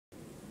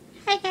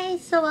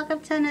guys, so welcome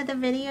to another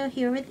video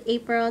here with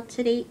April.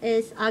 Today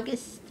is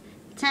August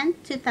 10th,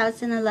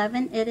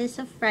 2011. It is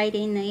a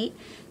Friday night.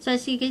 So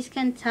as you guys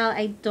can tell,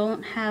 I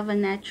don't have a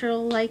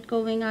natural light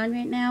going on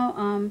right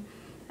now.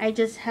 I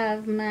just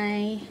have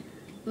my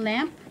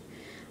lamp.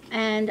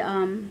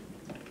 And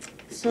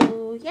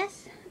so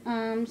yes.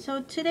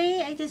 So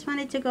today I just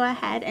wanted to go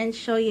ahead and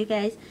show you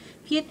guys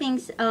a few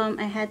things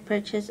I had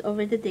purchased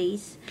over the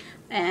days.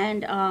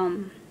 And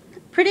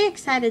pretty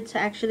excited to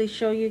actually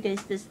show you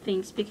guys these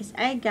things because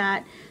I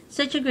got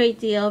such a great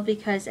deal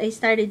because I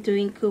started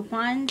doing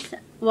coupons.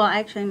 Well,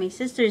 actually my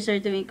sisters are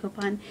doing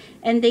coupon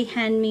and they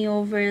hand me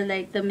over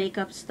like the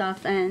makeup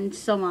stuff and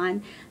so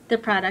on, the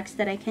products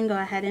that I can go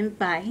ahead and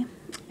buy.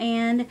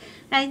 And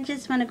I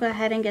just want to go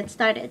ahead and get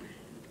started.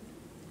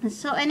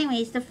 So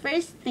anyways, the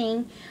first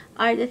thing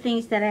are the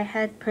things that I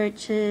had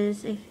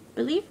purchased, I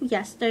believe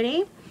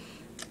yesterday.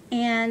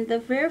 And the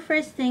very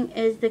first thing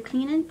is the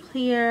Clean and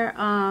Clear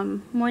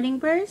Morning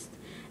Burst,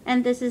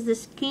 and this is the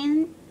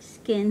skin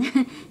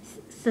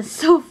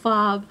so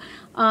fob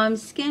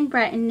skin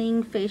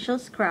brightening facial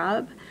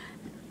scrub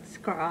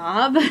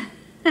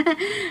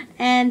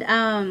and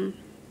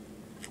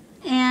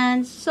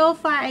so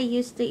far I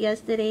used it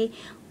yesterday.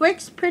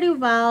 Works pretty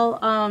well,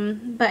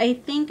 but I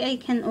think I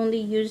can only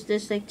use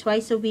this like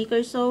twice a week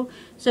or so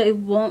it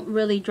won't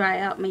really dry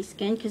out my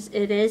skin because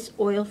it is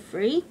oil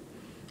free.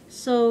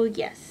 So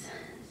yes,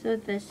 so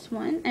this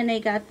one, and I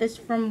got this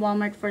from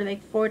Walmart for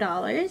like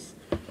 $4.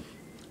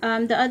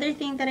 The other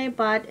thing that I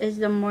bought is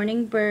the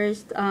Morning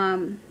Burst.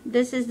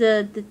 This is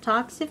the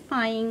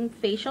detoxifying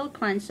facial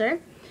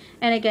cleanser,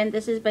 and again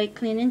this is by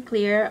Clean and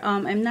Clear.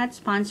 I'm not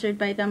sponsored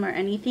by them or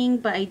anything,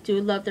 but I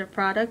do love their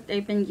product.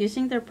 I've been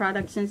using their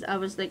product since I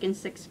was like in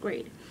 6th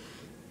grade.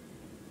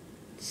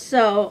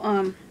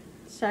 So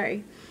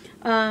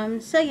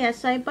so yeah,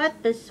 so I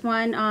bought this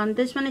one.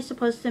 This one is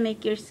supposed to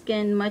make your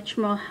skin much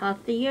more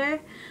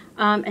healthier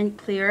and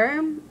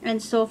clearer,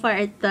 and so far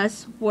it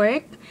does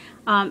work.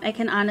 I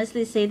can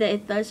honestly say that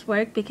it does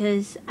work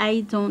because I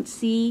don't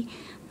see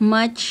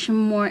much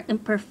more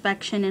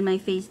imperfection in my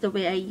face the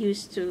way I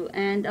used to,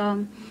 and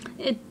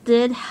it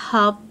did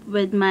help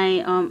with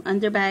my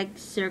underbag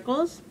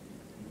circles.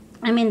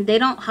 I mean, they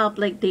don't help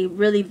like they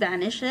really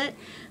vanish it,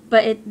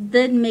 but it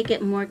did make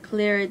it more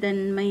clearer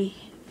than my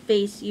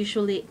face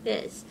usually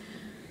is.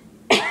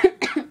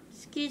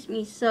 Excuse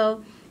me.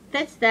 So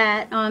that's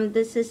that.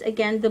 This is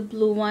again the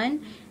blue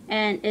one,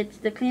 and it's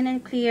the Clean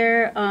and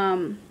Clear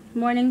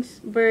Morning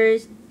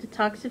Burst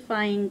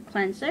Detoxifying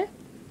Cleanser.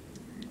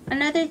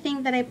 Another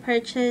thing that I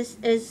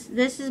purchased is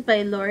this is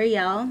by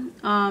L'Oreal.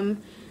 I'm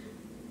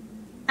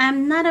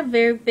not a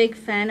very big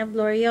fan of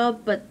L'Oreal,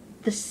 but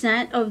the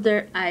scent of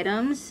their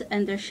items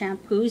and their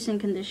shampoos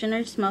and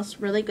conditioners smells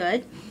really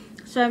good.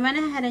 So I went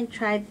ahead and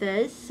tried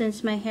this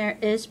since my hair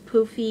is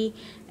poofy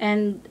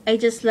and I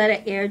just let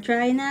it air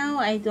dry now.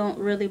 I don't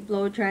really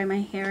blow dry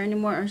my hair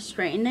anymore or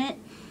straighten it.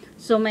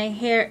 So my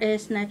hair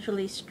is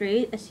naturally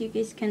straight, as you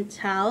guys can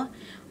tell.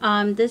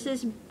 This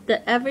is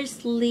the Ever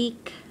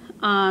Sleek.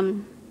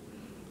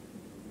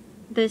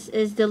 This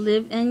is the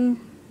Live-In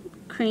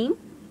Cream.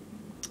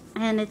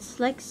 And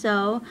it's like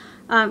so.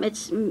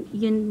 It's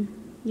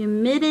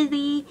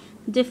humidity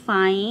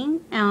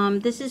defying.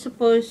 This is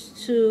supposed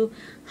to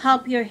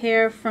help your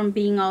hair from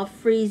being all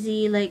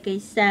frizzy. Like I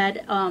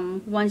said,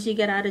 once you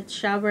get out of the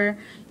shower,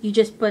 you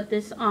just put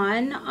this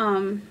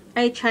on.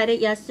 I tried it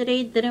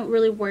yesterday. It didn't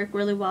really work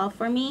really well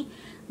for me.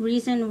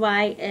 Reason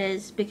why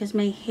is because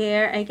my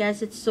hair, I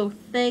guess it's so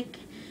thick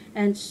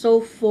and so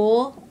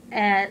full,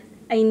 and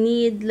I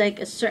need like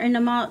a certain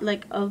amount,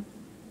 like of,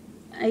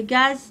 I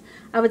guess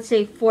I would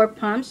say 4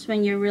 pumps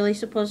when you're really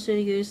supposed to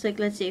use, like,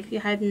 let's say if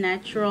you have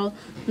natural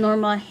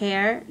normal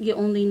hair, you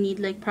only need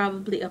like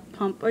probably a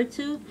pump or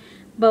 2.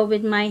 But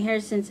with my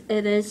hair, since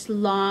it is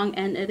long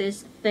and it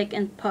is thick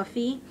and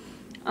puffy,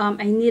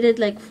 I needed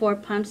like 4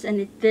 pumps, and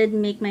it did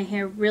make my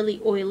hair really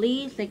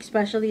oily, like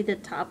especially the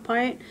top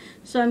part.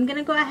 So I'm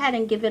gonna go ahead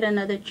and give it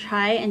another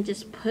try and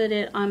just put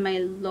it on my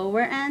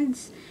lower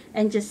ends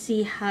and just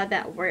see how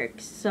that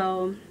works.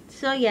 So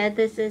yeah,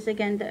 this is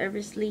again the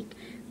Ever Sleek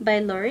by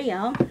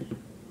L'Oreal.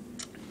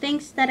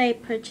 Things that I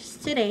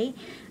purchased today,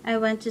 I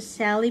went to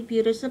Sally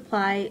Beauty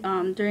Supply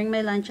during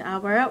my lunch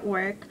hour at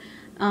work.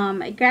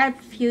 I grabbed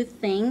a few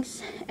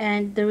things,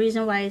 and the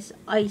reason why is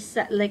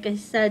like I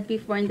said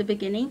before in the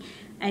beginning,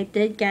 I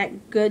did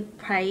get good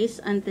price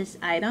on these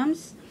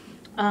items.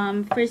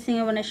 First thing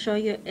I want to show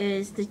you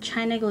is the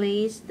China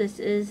Glaze. This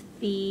is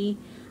the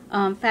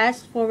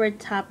Fast Forward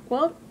Top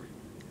Coat,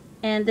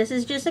 and this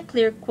is just a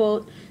clear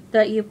coat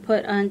that you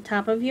put on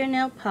top of your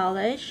nail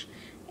polish.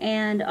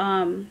 And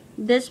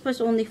this was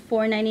only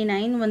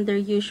 $4.99 when they're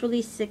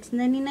usually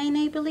 $6.99,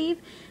 I believe.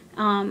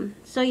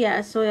 So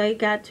yeah, so I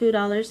got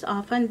 $2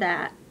 off on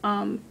that.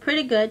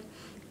 Pretty good.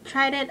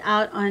 Tried it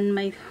out on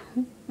my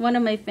one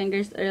of my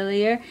fingers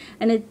earlier,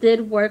 and it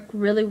did work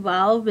really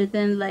well.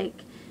 Within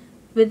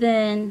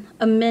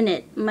a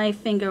minute my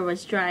finger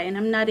was dry, and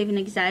I'm not even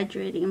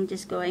exaggerating. I'm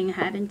just going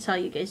ahead and tell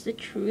you guys the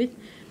truth.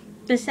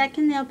 The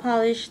second nail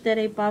polish that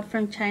I bought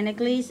from China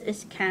Glaze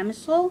is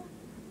Camisole,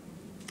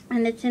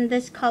 and it's in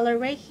this color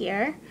right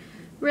here.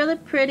 Really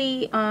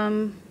pretty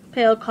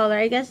pale color.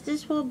 I guess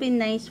this will be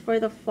nice for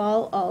the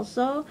fall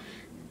also,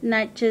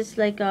 not just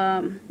like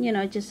you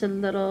know, just a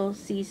little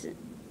season,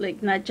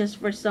 like not just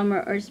for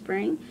summer or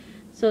spring.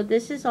 So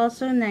this is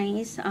also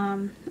nice.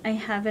 I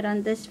have it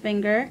on this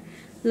finger.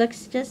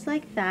 Looks just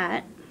like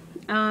that.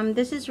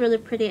 This is really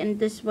pretty, and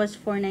this was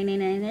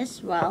 $4.99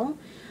 as well.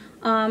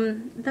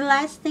 The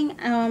last thing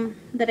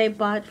that I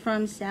bought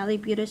from Sally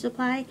Beauty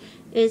Supply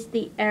is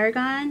the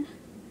Argan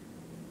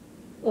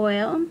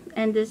oil,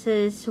 and this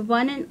is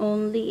One and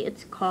Only,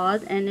 it's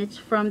called, and it's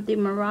from the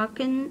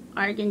Moroccan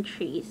argan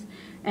trees,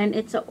 and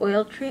it's an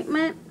oil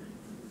treatment.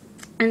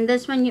 And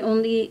this one, you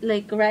only,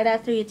 like, right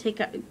after you take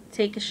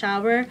a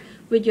shower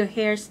with your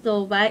hair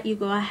still wet, you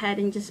go ahead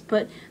and just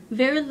put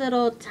very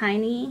little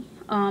tiny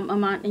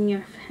amount in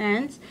your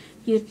hands.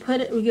 You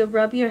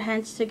rub your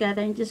hands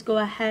together and just go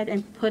ahead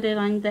and put it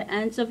on the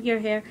ends of your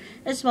hair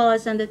as well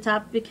as on the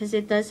top, because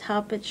it does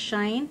help it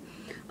shine.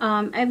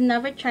 I've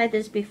never tried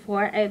this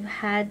before. I've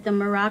had the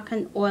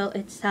Moroccan oil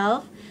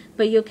itself,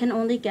 but you can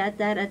only get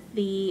that at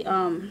the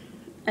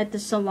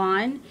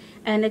salon,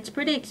 and it's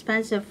pretty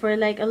expensive for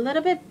like a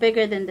little bit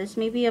bigger than this,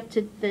 maybe up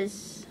to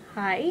this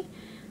high.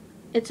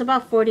 It's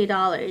about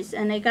 $40,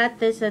 and I got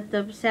this at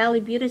the Sally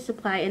Beauty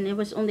Supply, and it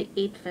was only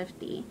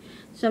 $8.50.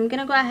 So I'm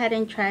gonna go ahead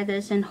and try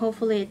this, and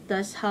hopefully it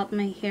does help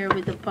my hair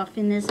with the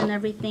puffiness and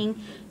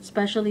everything,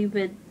 especially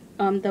with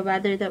the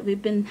weather that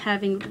we've been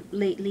having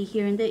lately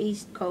here in the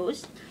East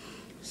Coast.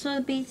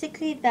 So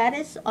basically that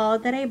is all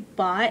that I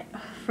bought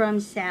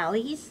from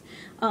Sally's.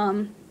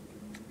 The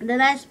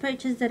last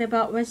purchase that I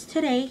bought was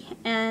today,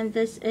 and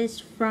this is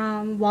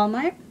from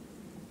Walmart.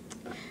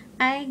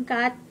 I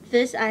got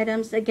these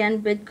items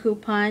again with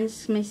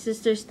coupons. My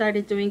sister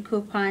started doing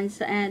coupons,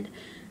 and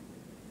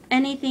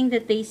anything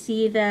that they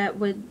see that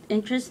would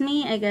interest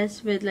me, I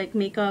guess with like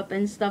makeup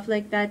and stuff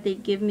like that, they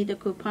give me the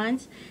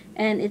coupons,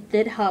 and it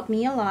did help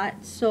me a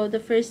lot. So the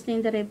first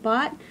thing that I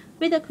bought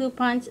with the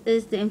coupons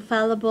is the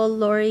Infallible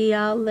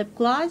L'Oreal lip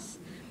gloss,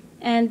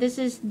 and this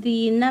is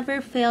the Never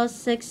Fail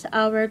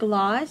 6-Hour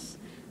Gloss.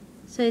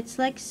 So it's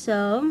like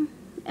so,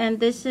 and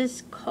this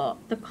is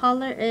the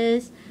color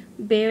is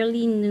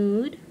Barely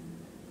Nude,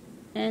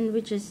 and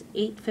which is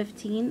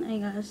 $8.15, I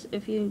guess,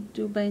 if you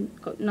do by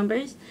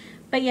numbers.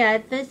 But yeah,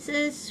 this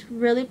is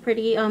really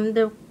pretty.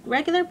 The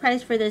regular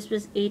price for this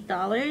was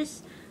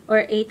 $8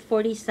 or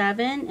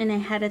 $8.47, and I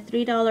had a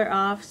 $3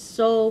 off.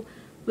 So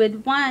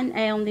with one,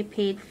 I only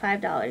paid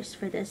 $5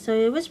 for this. So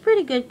it was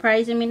pretty good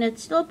price. I mean,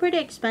 it's still pretty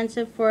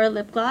expensive for a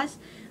lip gloss,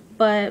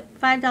 but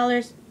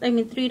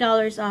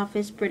 $3 off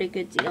is pretty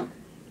good deal.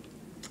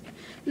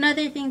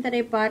 Another thing that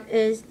I bought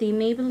is the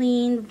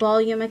Maybelline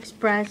Volume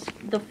Express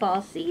the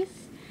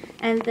Falsies,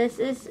 and this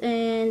is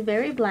in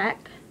Berry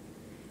Black.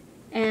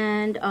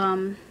 And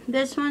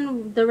this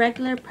one, the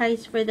regular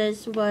price for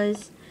this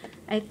was,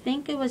 I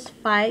think it was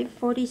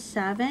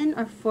 $5.47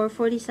 or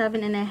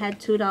 $4.47, and I had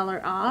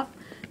 $2 off.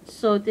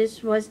 So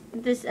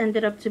this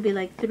ended up to be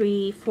like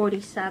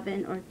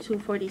 $3.47 or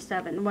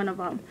 $2.47, one of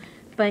them.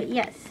 But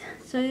yes,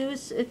 so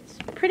it's a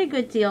pretty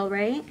good deal,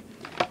 right?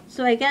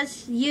 So I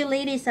guess you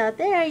ladies out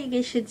there, you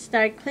guys should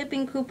start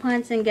clipping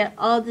coupons and get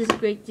all these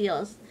great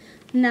deals.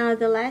 Now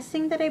the last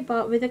thing that I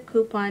bought with a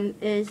coupon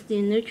is the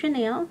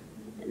Nutrinail,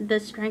 the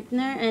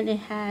strengthener, and it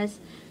has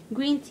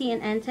green tea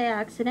and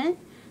antioxidant.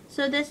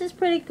 So this is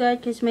pretty good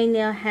because my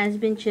nail has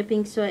been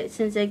chipping. So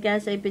since I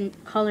guess I've been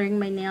coloring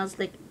my nails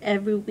like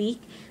every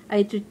week,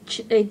 I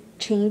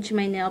change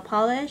my nail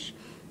polish.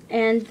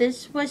 And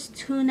this was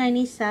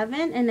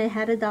 $2.97, and I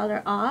had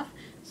 $1 off,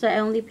 so I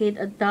only paid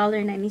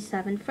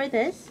 $1.97 for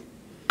this.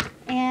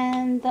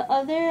 And the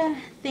other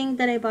thing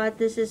that I bought,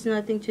 this is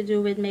nothing to do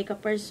with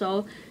makeup or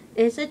so,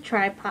 is a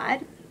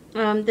tripod.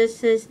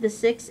 This is the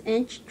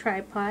 6-inch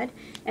tripod,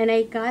 and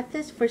I got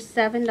this for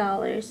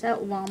 $7 at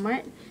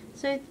Walmart.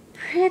 So it's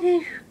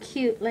pretty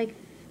cute, like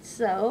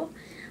so.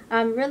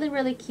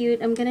 Really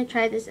cute. I'm gonna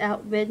try this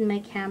out with my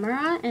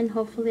camera, and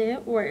hopefully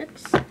it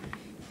works.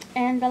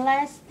 And the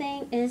last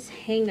thing is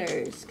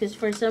hangers, because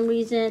for some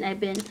reason I've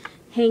been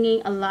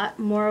hanging a lot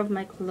more of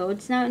my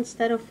clothes now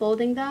instead of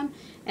folding them,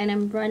 and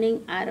I'm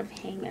running out of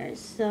hangers.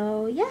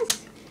 So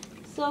yes,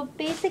 so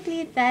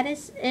basically that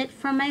is it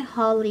for my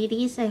haul,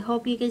 ladies. I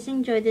hope you guys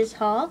enjoyed this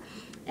haul.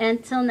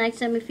 Until next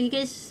time, if you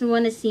guys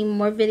want to see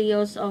more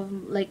videos of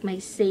like my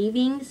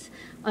savings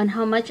on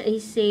how much I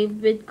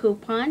saved with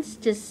coupons,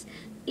 just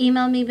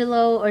email me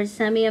below or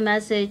send me a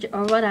message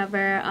or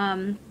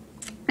whatever.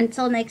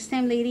 Until next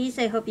time, ladies,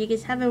 I hope you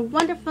guys have a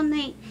wonderful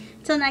night.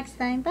 Till next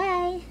time,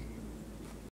 bye.